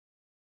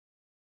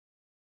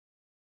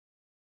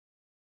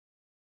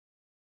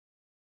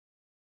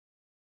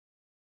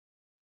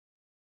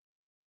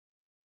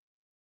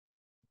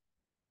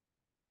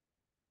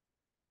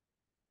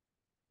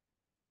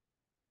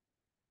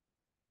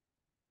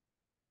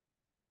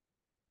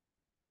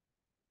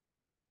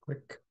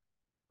Click,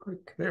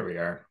 click. There we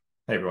are.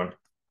 Hey, everyone.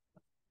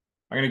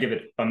 I'm going to give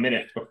it a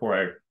minute before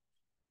I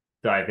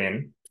dive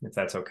in, if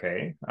that's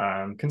okay.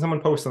 Can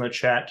someone post on the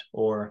chat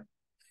or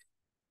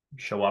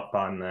show up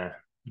on the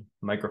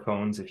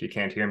microphones if you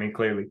can't hear me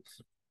clearly?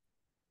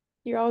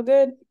 You're all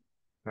good.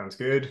 Sounds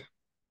good.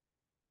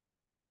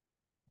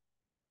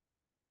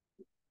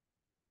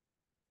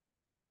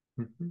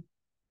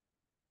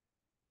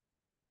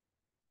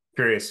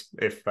 Curious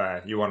if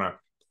you want to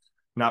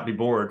not be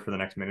bored for the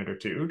next minute or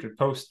two, to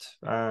post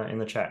in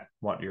the chat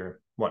what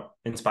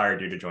inspired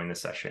you to join this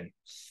session,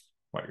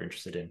 what you're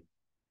interested in.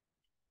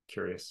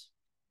 Curious.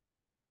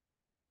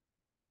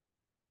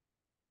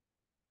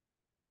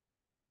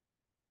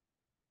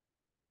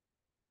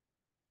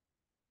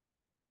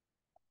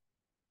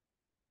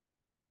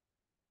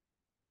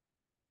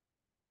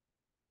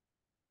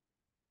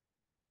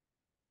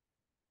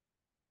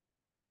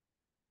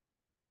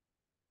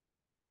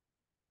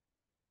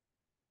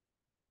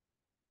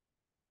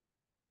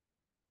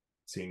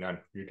 See none.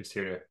 You're just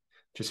here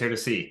to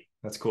see.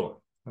 That's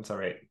cool. That's all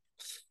right.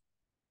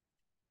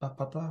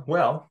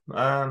 Well,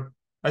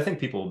 I think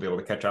people will be able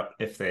to catch up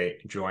if they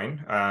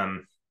join.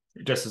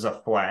 Just as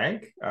a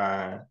flag,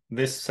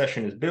 this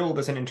session is billed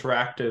as an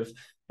interactive.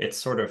 It's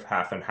sort of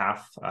half and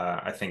half.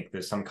 I think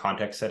there's some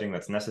context setting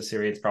that's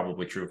necessary. It's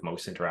probably true of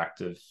most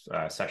interactive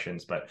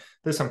sessions, but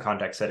there's some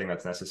context setting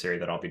that's necessary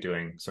that I'll be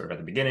doing sort of at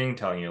the beginning,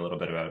 telling you a little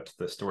bit about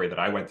the story that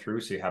I went through,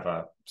 so you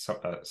have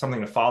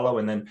something to follow.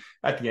 And then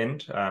at the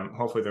end,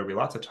 hopefully there'll be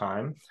lots of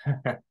time.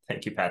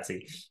 Thank you,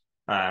 Patsy.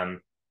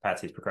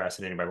 Patsy's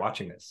procrastinating by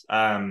watching this.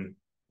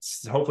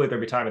 So hopefully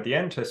there'll be time at the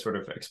end to sort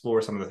of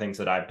explore some of the things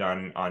that I've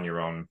done on your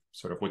own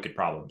sort of wicked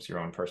problems, your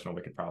own personal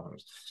wicked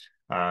problems.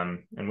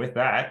 And with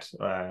that,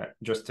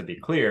 just to be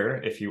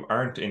clear, if you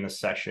aren't in the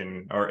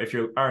session, or if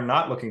you are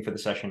not looking for the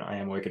session I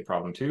Am Wicked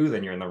Problem 2,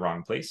 then you're in the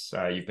wrong place.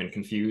 You've been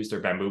confused or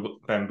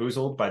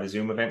bamboozled by the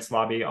Zoom events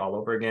lobby all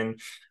over again.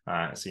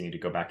 So you need to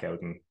go back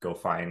out and go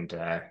find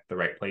the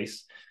right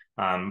place.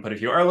 But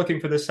if you are looking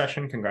for this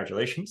session,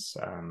 congratulations.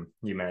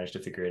 You managed to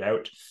figure it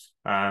out.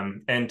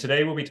 And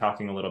today we'll be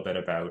talking a little bit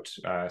about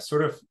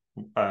sort of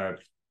a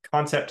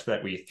concept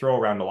that we throw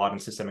around a lot in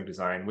systemic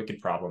design,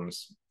 wicked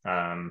problems.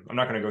 I'm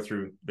not going to go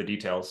through the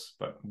details,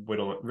 but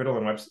Riddle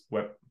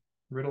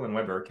and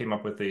Weber came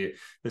up with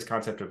this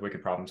concept of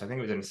wicked problems. I think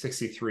it was in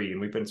 '63, and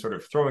we've been sort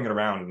of throwing it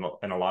around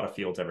in a lot of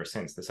fields ever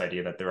since. This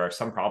idea that there are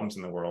some problems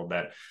in the world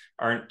that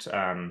aren't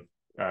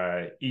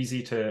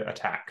easy to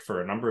attack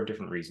for a number of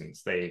different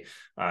reasons.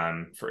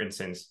 For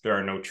instance, there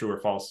are no true or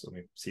false. Let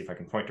me see if I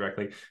can point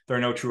directly. There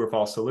are no true or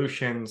false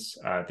solutions.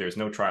 There's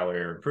no trial or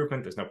error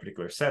improvement. There's no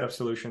particular set of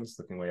solutions,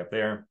 looking way up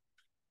there.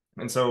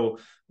 And so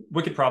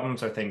wicked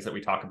problems are things that we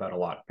talk about a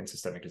lot in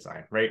systemic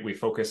design, right? We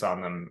focus on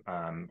them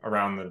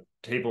around the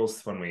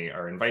tables when we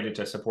are invited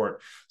to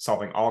support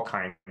solving all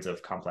kinds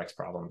of complex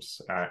problems.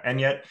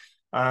 And yet,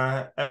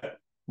 at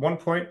one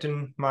point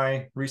in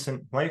my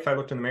recent life, I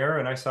looked in the mirror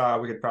and I saw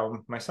a wicked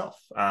problem myself.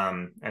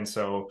 And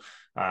so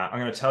I'm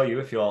going to tell you,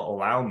 if you'll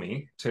allow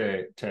me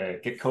to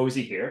get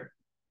cozy here,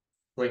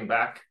 laying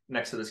back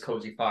next to this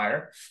cozy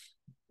fire.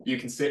 You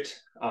can sit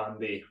on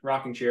the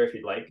rocking chair if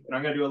you'd like. And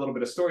I'm going to do a little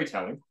bit of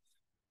storytelling.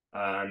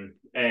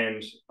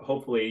 And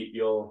hopefully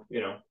you'll,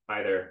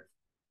 either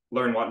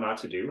learn what not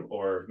to do,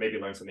 or maybe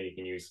learn something you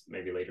can use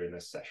maybe later in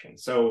this session.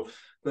 So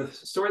the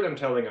story that I'm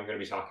telling, I'm going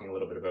to be talking a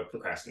little bit about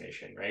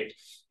procrastination, right?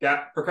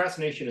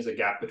 Procrastination is a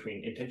gap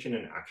between intention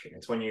and action.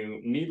 It's when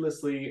you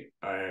needlessly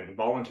and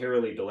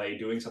voluntarily delay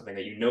doing something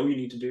that you know you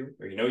need to do,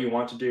 or you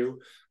want to do,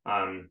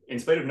 in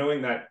spite of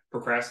knowing that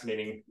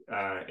procrastinating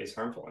is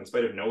harmful, in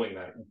spite of knowing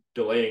that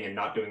delaying and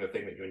not doing the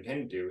thing that you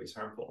intend to do is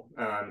harmful.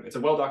 It's a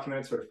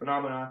well-documented sort of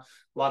phenomena.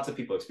 Lots of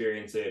people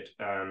experience it,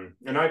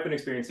 and I've been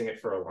experiencing it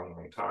for a long,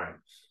 long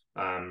time.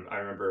 I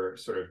remember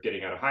sort of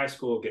getting out of high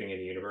school, getting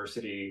into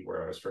university,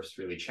 where I was first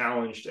really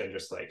challenged and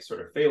just like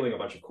sort of failing a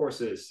bunch of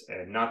courses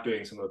and not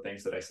doing some of the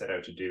things that I set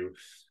out to do.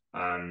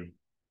 And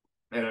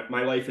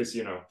my life is,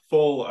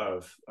 full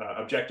of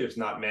objectives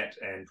not met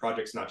and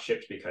projects not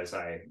shipped because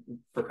I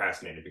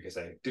procrastinated, because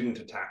I didn't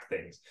attack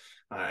things.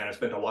 And I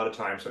spent a lot of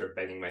time sort of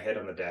banging my head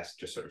on the desk,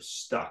 just sort of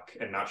stuck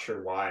and not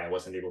sure why I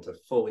wasn't able to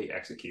fully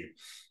execute.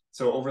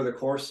 So over the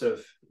course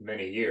of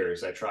many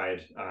years, I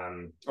tried,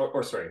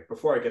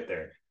 before I get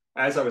there,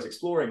 as I was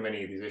exploring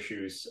many of these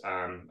issues,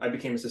 I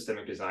became a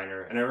systemic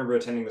designer. And I remember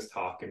attending this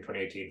talk in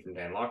 2018 from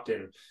Dan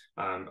Lockton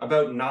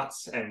about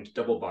knots and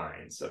double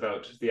binds,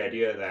 about the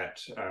idea that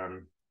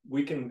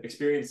we can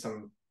experience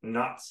some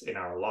knots in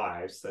our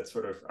lives that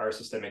sort of are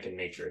systemic in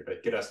nature,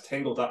 that get us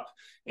tangled up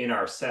in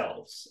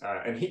ourselves.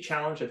 And he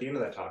challenged, at the end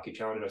of that talk, he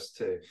challenged us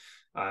to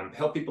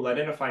help people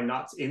identify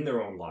knots in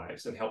their own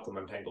lives and help them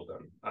untangle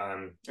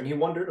them. And he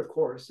wondered, of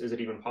course, is it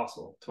even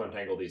possible to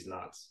untangle these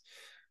knots?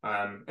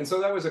 And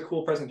so that was a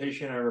cool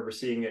presentation. I remember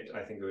seeing it,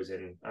 I think it was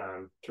in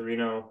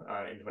Torino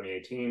in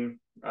 2018.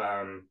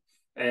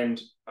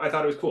 And I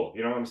thought it was cool.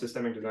 I'm a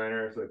systemic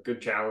designer. It's a good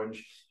challenge.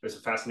 It was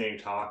a fascinating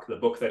talk. The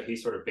book that he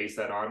sort of based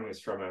that on was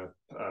from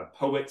a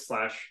poet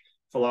slash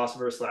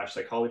philosopher slash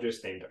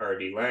psychologist named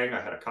R.D. Laing.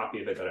 I had a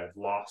copy of it that I've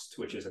lost,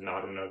 which is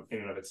not in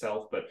and of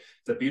itself, but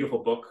it's a beautiful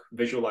book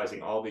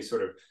visualizing all these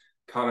sort of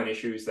common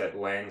issues that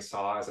Laing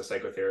saw as a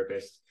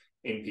psychotherapist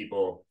in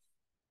people.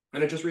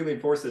 And it just really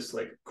enforced this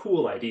like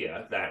cool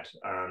idea that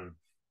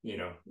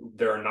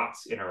there are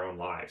knots in our own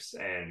lives,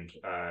 and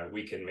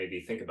we can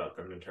maybe think about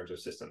them in terms of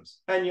systems.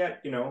 And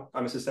yet,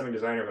 I'm a systemic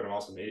designer, but I'm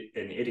also an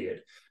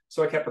idiot.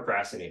 So I kept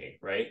procrastinating,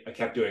 right? I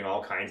kept doing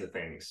all kinds of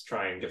things,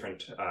 trying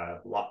different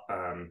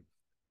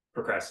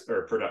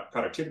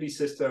productivity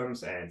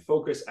systems and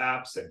focus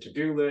apps and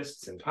to-do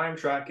lists and time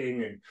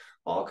tracking and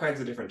all kinds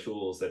of different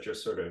tools that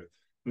just sort of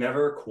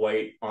never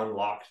quite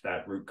unlocked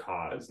that root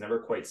cause, never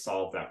quite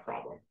solved that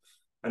problem.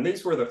 And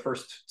these were the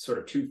first sort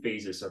of two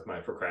phases of my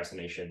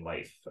procrastination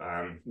life.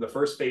 The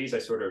first phase, I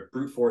sort of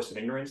brute force and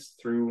ignorance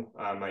through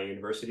my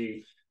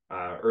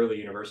early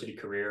university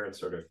career, and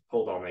sort of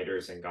pulled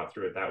all-nighters and got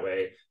through it that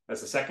way.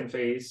 As the second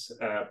phase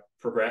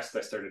progressed,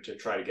 I started to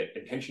try to get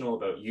intentional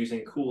about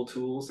using cool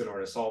tools in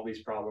order to solve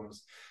these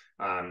problems,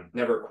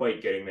 never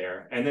quite getting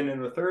there. And then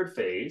in the third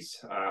phase,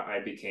 I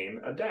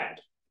became a dad.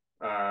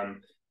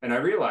 And I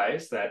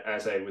realized that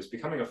as I was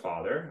becoming a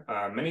father,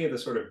 many of the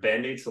sort of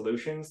band-aid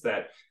solutions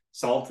that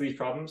solved these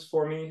problems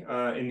for me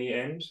in the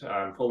end,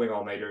 pulling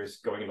all-nighters,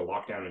 going into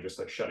lockdown and just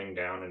like shutting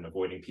down and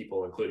avoiding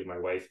people, including my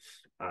wife,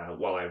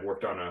 while I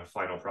worked on a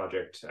final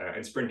project,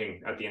 and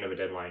sprinting at the end of a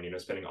deadline,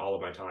 spending all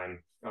of my time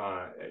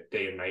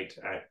day and night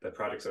at the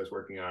projects I was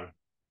working on.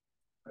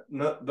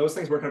 No, those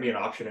things weren't going to be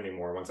an option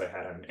anymore once I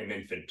had an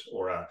infant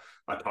or a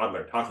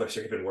toddler. Toddlers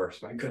are even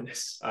worse, my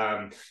goodness.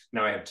 Now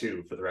I have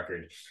two, for the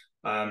record.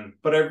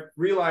 But I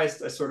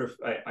realized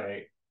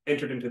I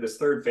entered into this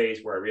third phase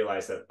where I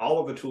realized that all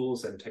of the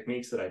tools and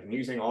techniques that I've been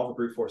using, all the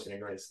brute force and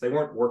ignorance, they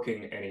weren't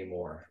working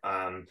anymore,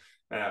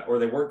 or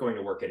they weren't going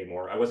to work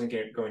anymore. I wasn't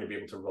going to be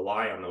able to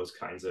rely on those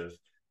kinds of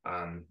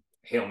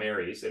Hail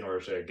Marys in order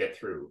to get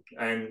through.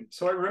 And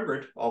so I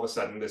remembered all of a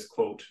sudden this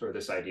quote or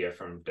this idea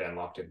from Dan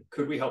Lockton: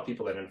 could we help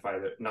people identify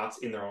the knots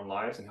in their own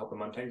lives and help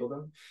them untangle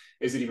them?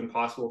 Is it even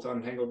possible to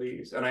untangle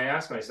these? And I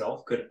asked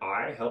myself, could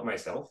I help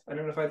myself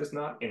identify this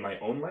knot in my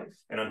own life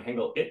and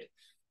untangle it?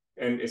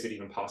 And is it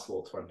even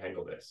possible to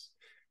untangle this?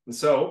 And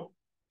so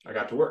I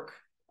got to work.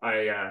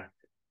 I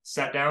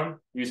sat down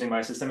using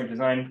my systemic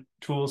design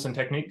tools and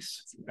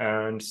techniques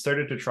and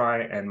started to try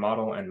and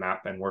model and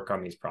map and work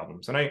on these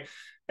problems. And I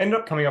ended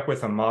up coming up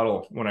with a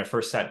model when I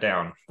first sat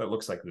down that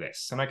looks like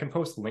this. And I can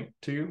post a link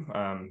to you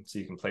so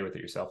you can play with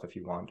it yourself if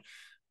you want.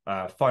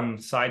 Fun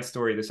side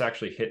story, this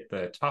actually hit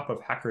the top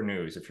of Hacker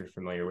News, if you're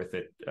familiar with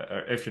it.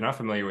 If you're not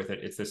familiar with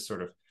it, it's this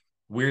sort of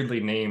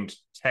weirdly named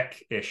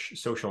tech-ish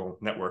social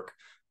network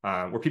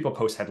where people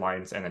post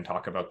headlines and then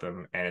talk about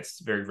them. And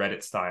it's very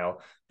Reddit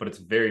style, but it's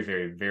very,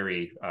 very,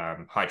 very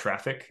high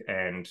traffic.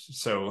 And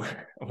so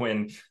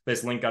when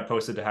this link got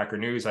posted to Hacker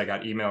News, I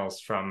got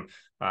emails from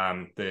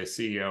the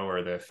CEO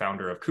or the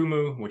founder of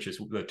Kumu, which is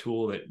the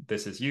tool that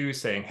this is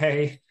used, saying,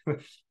 hey,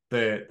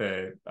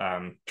 the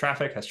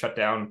traffic has shut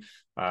down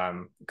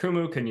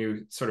Kumu. Can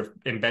you sort of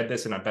embed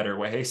this in a better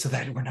way so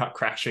that we're not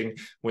crashing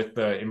with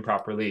the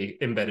improperly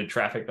embedded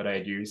traffic that I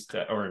had used,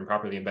 or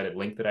improperly embedded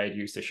link that I had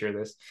used to share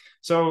this?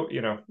 So,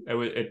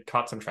 it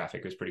caught some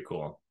traffic. It was pretty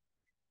cool.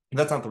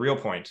 That's not the real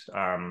point.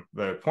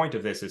 The point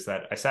of this is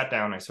that I sat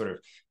down, I sort of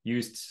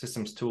used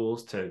systems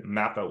tools to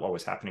map out what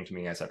was happening to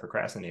me as I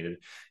procrastinated.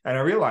 And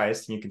I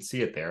realized, and you can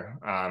see it there,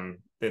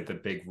 the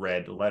big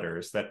red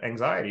letters, that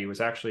anxiety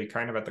was actually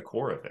kind of at the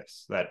core of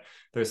this, that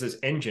there's this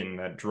engine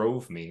that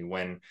drove me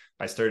when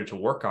I started to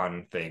work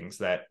on things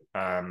that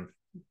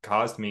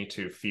caused me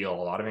to feel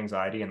a lot of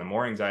anxiety. And the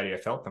more anxiety I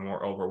felt, the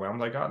more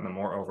overwhelmed I got. And the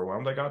more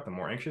overwhelmed I got, the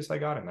more anxious I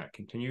got. And that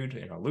continued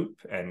in a loop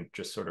and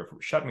just sort of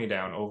shut me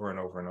down over and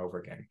over and over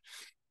again.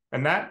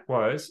 And that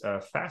was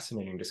a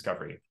fascinating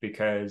discovery,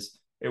 because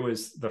it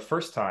was the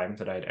first time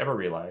that I'd ever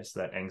realized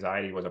that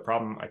anxiety was a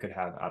problem I could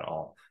have at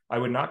all. I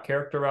would not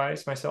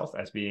characterize myself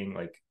as being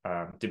like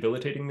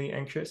debilitatingly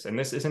anxious. And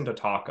this isn't a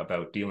talk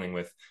about dealing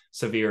with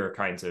severe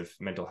kinds of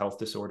mental health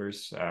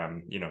disorders.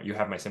 You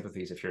have my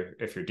sympathies if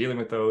you're dealing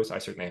with those. I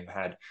certainly have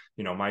had,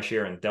 my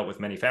share, and dealt with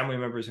many family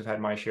members who've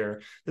had my share.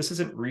 This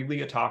isn't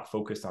really a talk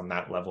focused on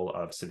that level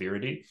of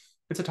severity.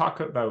 It's a talk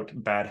about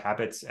bad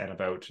habits and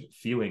about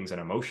feelings and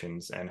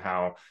emotions, and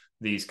how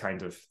these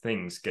kinds of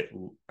things get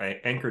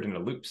anchored into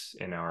loops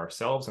in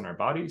ourselves and our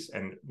bodies.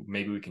 And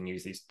maybe we can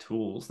use these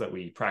tools that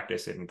we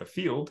practice in the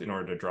field in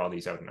order to draw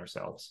these out in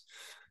ourselves.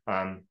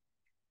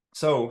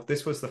 So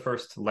this was the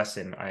first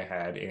lesson I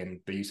had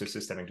in the use of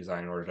systemic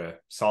design in order to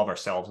solve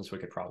ourselves as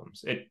wicked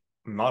problems.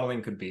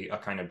 Modeling could be a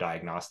kind of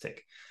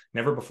diagnostic.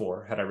 Never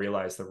before had I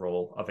realized the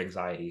role of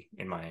anxiety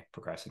in my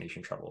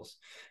procrastination troubles.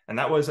 And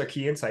that was a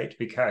key insight,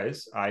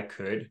 because I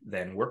could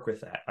then work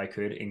with that. I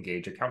could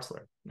engage a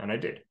counselor, and I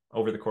did.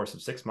 Over the course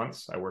of 6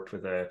 months, I worked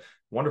with a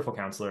wonderful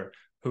counselor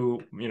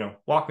who,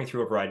 walk me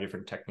through a variety of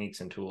different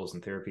techniques and tools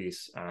and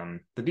therapies,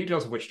 the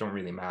details of which don't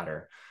really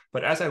matter.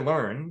 But as I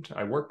learned,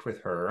 I worked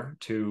with her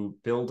to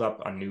build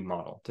up a new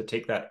model, to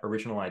take that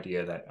original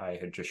idea that I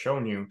had just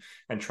shown you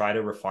and try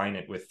to refine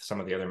it with some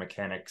of the other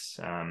mechanics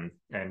and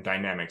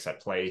dynamics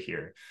at play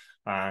here.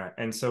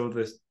 And so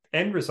the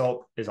end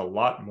result is a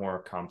lot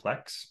more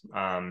complex.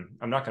 I'm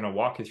not going to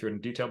walk you through it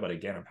in detail, but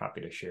again, I'm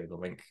happy to share the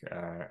link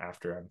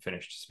after I'm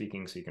finished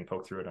speaking so you can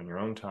poke through it on your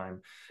own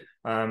time.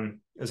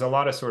 There's a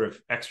lot of sort of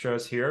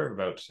extras here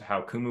about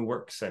how Kumu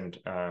works and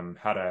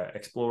how to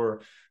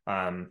explore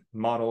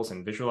models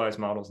and visualize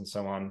models and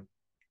so on.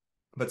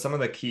 But some of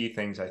the key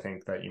things I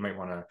think that you might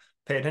want to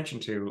pay attention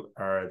to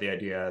are the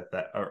idea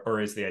that, or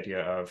is the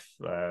idea of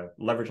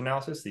leverage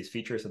analysis, these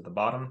features at the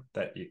bottom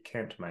that you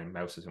can't, my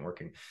mouse isn't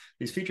working,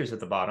 these features at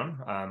the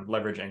bottom,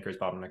 leverage, anchors,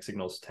 bottleneck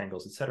signals,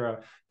 tangles,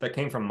 etc., that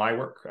came from my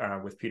work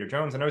with Peter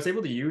Jones. And I was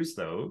able to use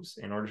those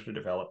in order to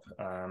develop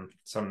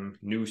some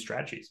new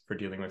strategies for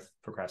dealing with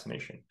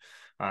procrastination.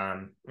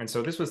 And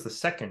so this was the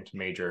second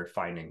major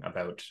finding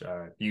about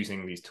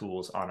using these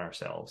tools on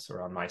ourselves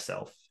or on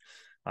myself.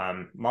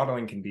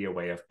 Modeling can be a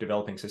way of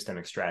developing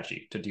systemic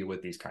strategy to deal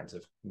with these kinds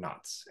of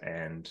knots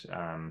and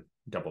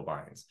double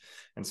binds.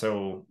 And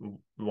so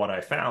what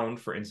I found,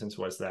 for instance,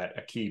 was that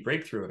a key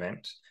breakthrough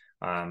event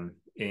oh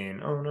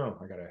no,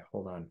 I gotta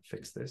hold on,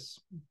 fix this.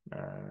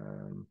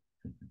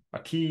 A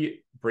key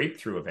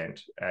breakthrough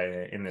event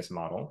in this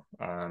model,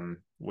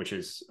 which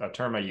is a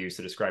term I use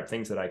to describe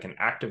things that I can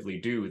actively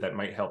do that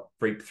might help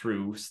break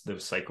through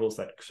those cycles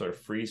that sort of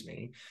freeze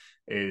me,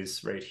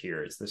 is right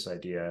here. It's this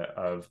idea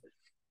of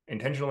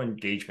intentional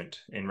engagement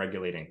in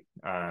regulating.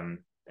 And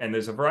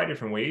there's a variety of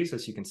different ways,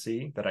 as you can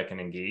see, that I can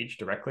engage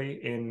directly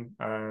in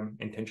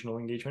intentional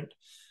engagement.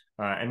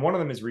 And one of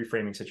them is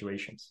reframing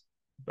situations,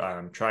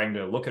 trying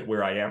to look at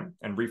where I am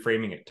and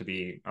reframing it to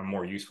be a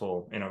more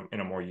useful, in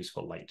a more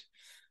useful light.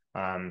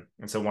 And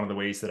so one of the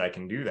ways that I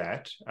can do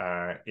that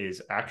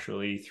is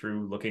actually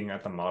through looking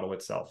at the model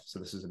itself. So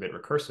this is a bit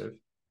recursive.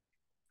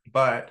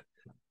 But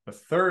the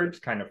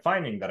third kind of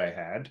finding that I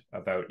had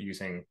about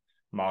using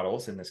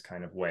models in this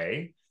kind of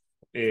way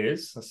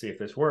is, let's see if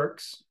this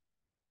works.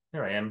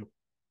 There I am.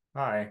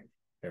 Hi.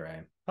 There I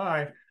am.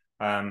 Hi.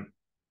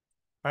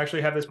 I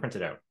actually have this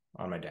printed out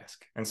on my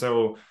desk. And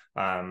so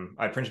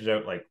I printed it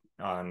out like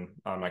on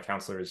my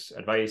counselor's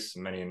advice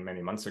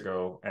many months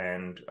ago.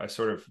 And I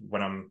sort of,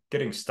 when I'm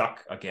getting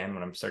stuck again,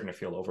 when I'm starting to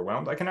feel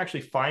overwhelmed, I can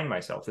actually find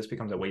myself. This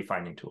becomes a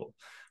wayfinding tool.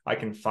 I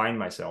can find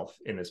myself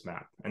in this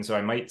map. And so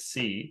I might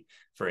see,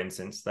 for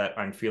instance, that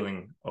I'm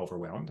feeling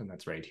overwhelmed, and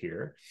that's right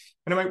here.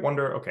 And I might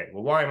wonder, okay,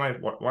 well, why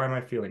am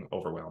I feeling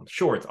overwhelmed?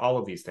 Sure, it's all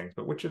of these things,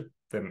 but which of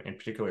them in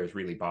particular is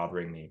really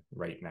bothering me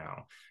right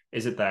now?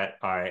 Is it that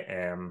I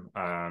am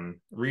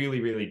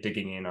really, really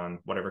digging in on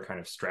whatever kind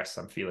of stress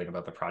I'm feeling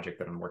about the project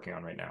that I'm working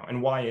on right now?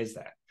 And why is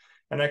that?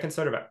 And I can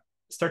sort of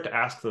start to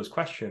ask those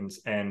questions,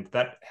 and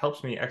that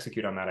helps me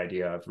execute on that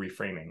idea of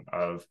reframing,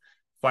 of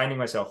finding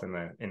myself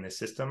in the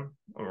system,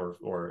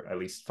 or at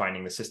least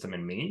finding the system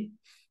in me,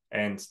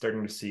 and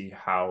starting to see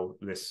how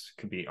this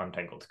could be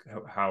untangled,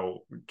 how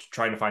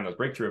trying to find those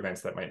breakthrough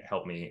events that might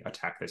help me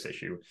attack this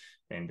issue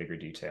in bigger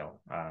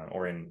detail,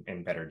 or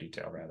in better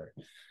detail rather.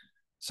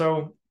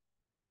 So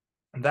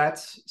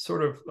that's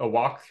sort of a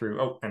walkthrough.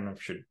 Oh, and I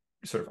should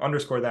sort of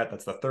underscore that.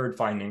 That's the third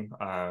finding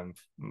of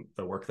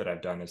the work that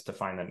I've done, is to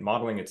find that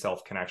modeling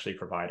itself can actually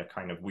provide a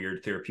kind of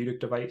weird therapeutic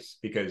device,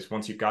 because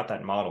once you've got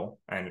that model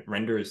and it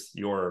renders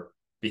your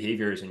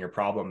behaviors and your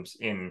problems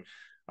in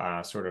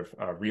sort of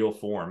a real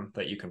form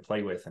that you can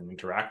play with and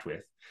interact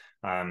with,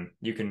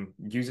 you can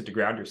use it to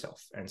ground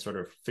yourself and sort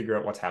of figure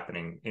out what's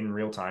happening in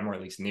real time, or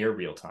at least near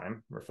real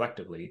time,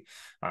 reflectively,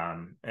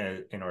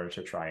 in order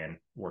to try and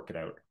work it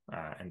out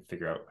and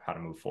figure out how to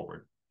move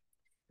forward.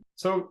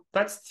 So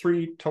that's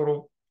 3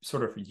 total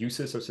sort of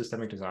uses of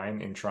systemic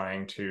design in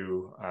trying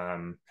to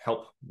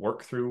help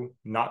work through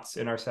knots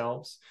in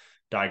ourselves.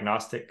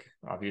 Diagnostic,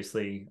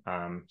 obviously,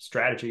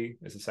 strategy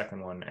is the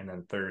second one, and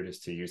then third is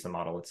to use the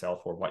model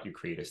itself, or what you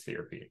create as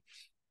therapy.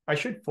 I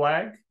should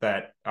flag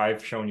that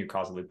I've shown you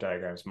causal loop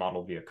diagrams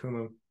modeled via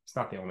Kumu. It's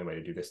not the only way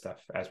to do this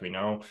stuff. As we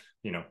know,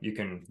 you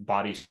can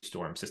body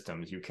storm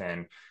systems, you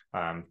can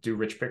do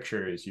rich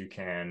pictures, you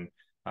can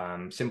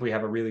simply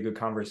have a really good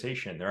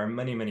conversation. There are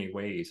many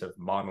ways of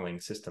modeling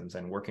systems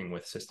and working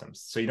with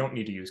systems. So you don't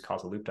need to use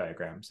causal loop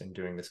diagrams in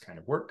doing this kind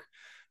of work.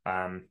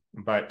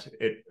 But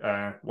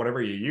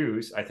whatever you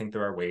use, I think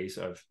there are ways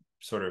of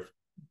sort of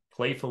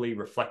playfully,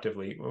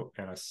 reflectively,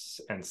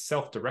 and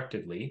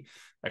self-directedly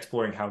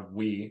exploring how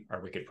we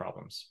are wicked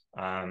problems.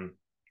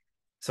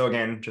 So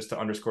again, just to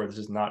underscore, this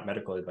is not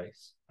medical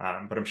advice,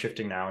 but I'm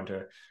shifting now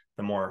into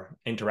the more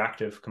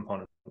interactive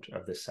component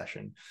of this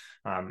session.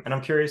 And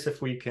I'm curious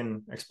if we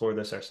can explore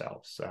this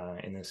ourselves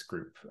in this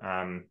group.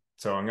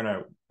 So I'm going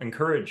to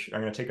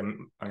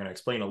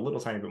explain a little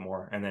tiny bit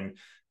more, and then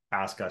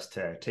ask us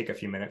to take a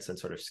few minutes and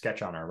sort of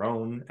sketch on our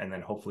own, and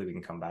then hopefully we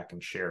can come back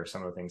and share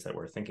some of the things that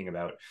we're thinking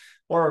about,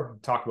 or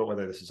talk about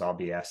whether this is all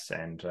BS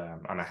and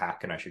I'm a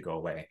hack and I should go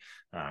away.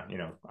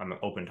 I'm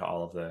open to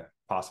all of the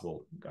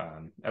possible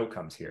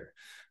outcomes here.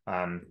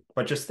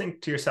 But just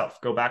think to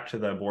yourself, go back to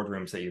the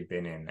boardrooms that you've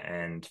been in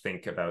and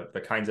think about the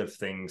kinds of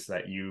things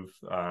that you've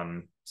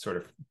sort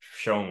of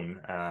shown,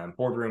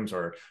 boardrooms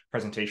or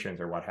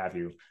presentations or what have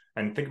you,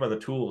 and think about the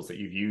tools that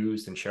you've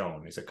used and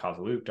shown. Is it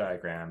causal loop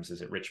diagrams?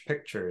 Is it rich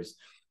pictures?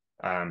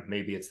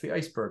 Maybe it's the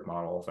iceberg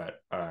model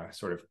that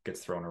sort of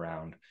gets thrown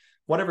around.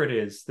 Whatever it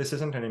is, this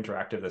isn't an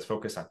interactive that's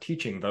focused on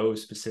teaching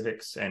those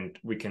specifics. And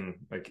we can,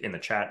 like in the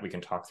chat, we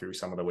can talk through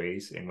some of the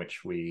ways in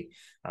which we,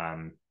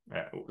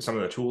 some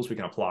of the tools we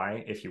can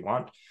apply if you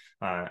want.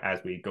 As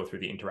we go through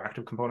the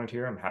interactive component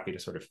here, I'm happy to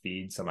sort of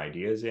feed some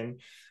ideas in.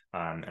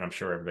 And I'm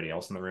sure everybody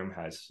else in the room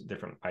has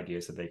different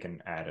ideas that they can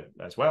add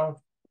as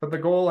well. But the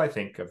goal, I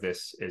think, of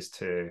this is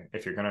to,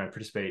 if you're going to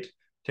participate,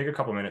 take a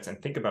couple minutes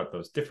and think about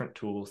those different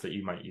tools that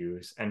you might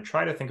use and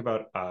try to think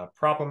about a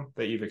problem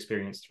that you've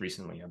experienced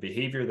recently, a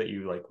behavior that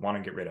you like want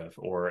to get rid of,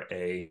 or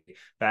a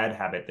bad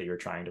habit that you're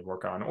trying to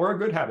work on, or a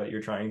good habit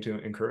you're trying to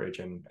encourage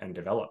and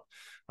develop.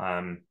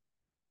 And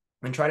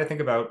try to think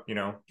about,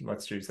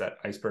 let's use that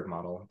iceberg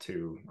model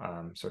to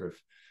sort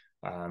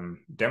of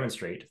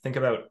demonstrate. Think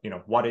about,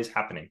 what is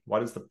happening?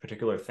 What is the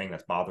particular thing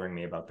that's bothering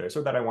me about this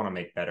or that I want to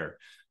make better?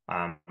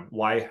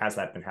 Why has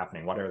that been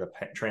happening? What are the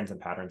trends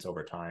and patterns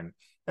over time?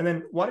 And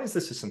then what is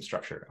the system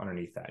structure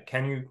underneath that?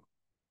 Can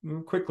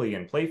you quickly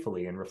and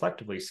playfully and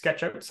reflectively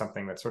sketch out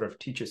something that sort of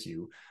teaches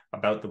you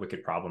about the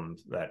wicked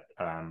problems that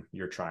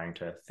you're trying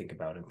to think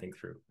about and think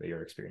through that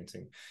you're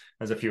experiencing?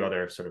 There's a few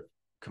other sort of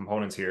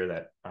components here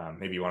that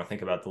maybe you want to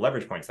think about the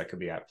leverage points that could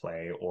be at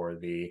play, or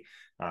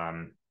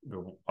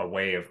a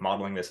way of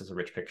modeling this as a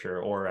rich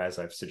picture, or as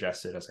I've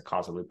suggested, as a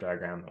causal loop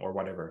diagram or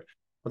whatever.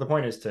 But the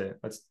point is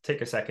let's take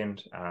a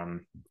second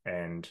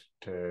and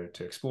to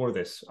explore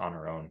this on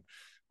our own.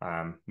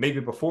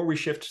 Maybe before we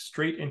shift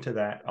straight into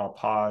that, I'll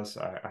pause.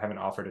 I haven't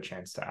offered a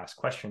chance to ask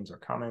questions or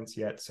comments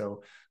yet,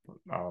 so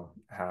I'll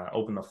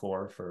open the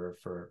floor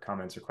for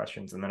comments or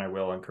questions, and then I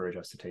will encourage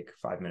us to take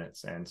 5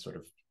 minutes and sort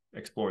of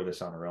explore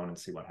this on our own and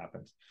see what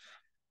happens.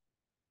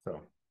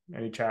 So,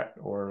 any chat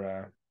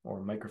or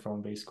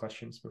microphone-based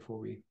questions before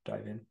we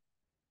dive in?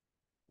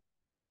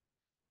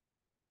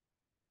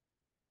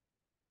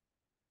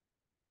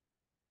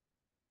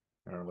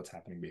 I don't know what's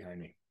happening behind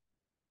me.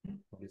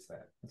 What is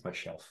that? That's my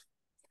shelf.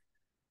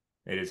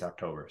 It is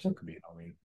October, so it could be Halloween.